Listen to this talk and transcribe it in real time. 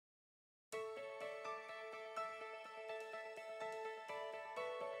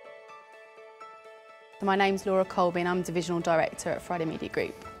My name's Laura Colby and I'm Divisional Director at Friday Media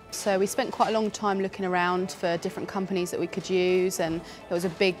Group. So we spent quite a long time looking around for different companies that we could use, and it was a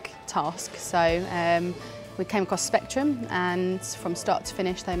big task. So we came across Spectrum, and from start to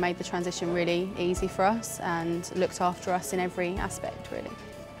finish they made the transition really easy for us and looked after us in every aspect really.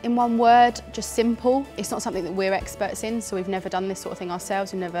 In one word, just simple. It's not something that we're experts in, so we've never done this sort of thing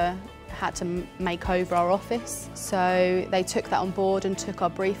ourselves. We've never had to make over our office. So they took that on board and took our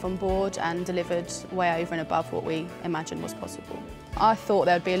brief on board and delivered way over and above what we imagined was possible. I thought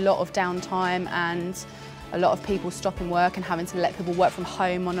there would be a lot of downtime and a lot of people stopping work and having to let people work from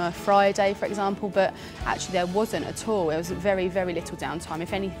home on a Friday, for example, but actually there wasn't at all. There was very, very little downtime,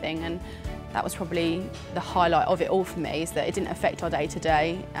 if anything, and that was probably the highlight of it all for me, is that it didn't affect our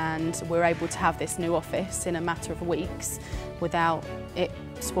day-to-day, and we were able to have this new office in a matter of weeks without it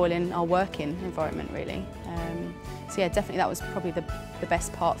spoiling our working environment, really. So yeah, definitely that was probably the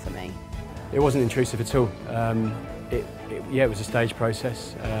best part for me. It wasn't intrusive at all. It was a stage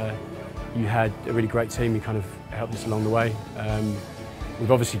process. You had a really great team who kind of helped us along the way.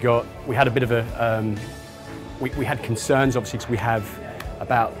 We had a bit of a, we had concerns obviously because we have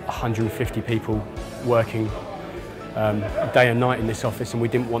about 150 people working day and night in this office, and we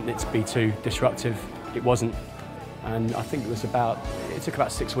didn't want it to be too disruptive. It wasn't, and I think it took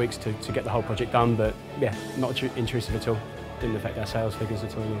about 6 weeks to get the whole project done, but yeah, not intrusive at all. Didn't affect our sales figures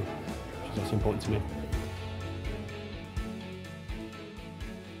at all, which is also important to me.